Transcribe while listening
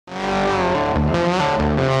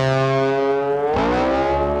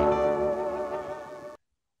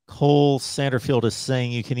Cole Satterfield is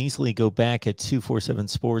saying you can easily go back at 247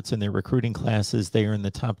 Sports and their recruiting classes. They are in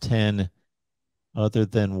the top 10, other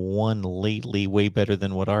than one lately, way better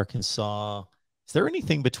than what Arkansas. Is there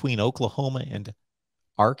anything between Oklahoma and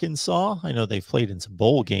Arkansas? I know they've played in some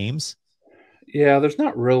bowl games. Yeah, there's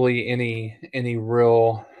not really any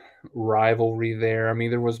real rivalry there. I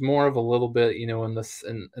mean, there was more of a little bit, in in the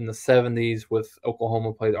 70s with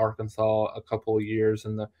Oklahoma played Arkansas a couple of years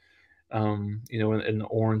in the in the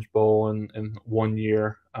Orange Bowl, and one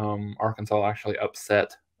year Arkansas actually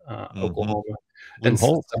upset Mm-hmm. Oklahoma, Lou and so,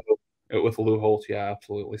 Holt. with Lou Holtz, yeah,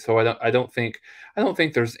 absolutely. So I don't think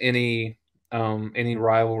there's any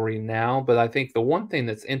rivalry now, but I think the one thing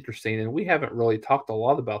that's interesting, and we haven't really talked a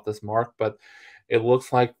lot about this, Mark, but it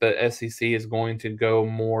looks like the SEC is going to go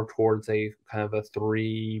more towards a kind of a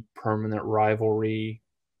three permanent rivalry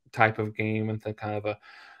type of game, and then kind of a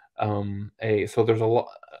so there's a lot,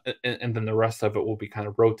 and then the rest of it will be kind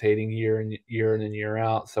of rotating year and year in and year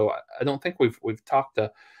out. So I don't think we've talked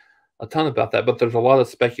a ton about that, but there's a lot of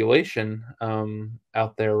speculation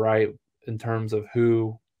out there, right, in terms of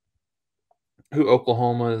who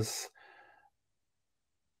Oklahoma's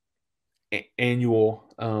annual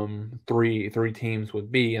three teams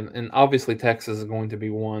would be, and obviously Texas is going to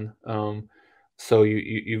be one. So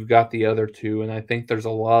you've got the other two, and I think there's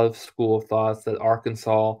a lot of school of thoughts that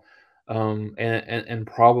Arkansas and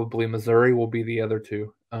probably Missouri will be the other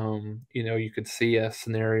two. You could see a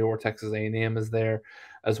scenario where Texas A&M is there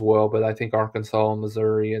as well, but I think Arkansas,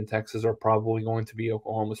 Missouri, and Texas are probably going to be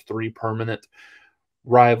Oklahoma's three permanent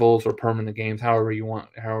rivals or permanent games, however you want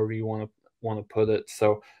to put it.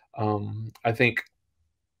 So I think,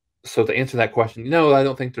 so to answer that question, no, I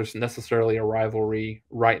don't think there's necessarily a rivalry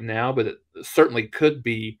right now, but it certainly could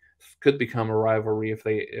become a rivalry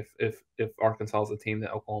if Arkansas is a team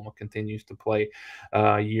that Oklahoma continues to play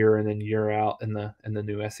year in and year out in the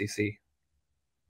new SEC.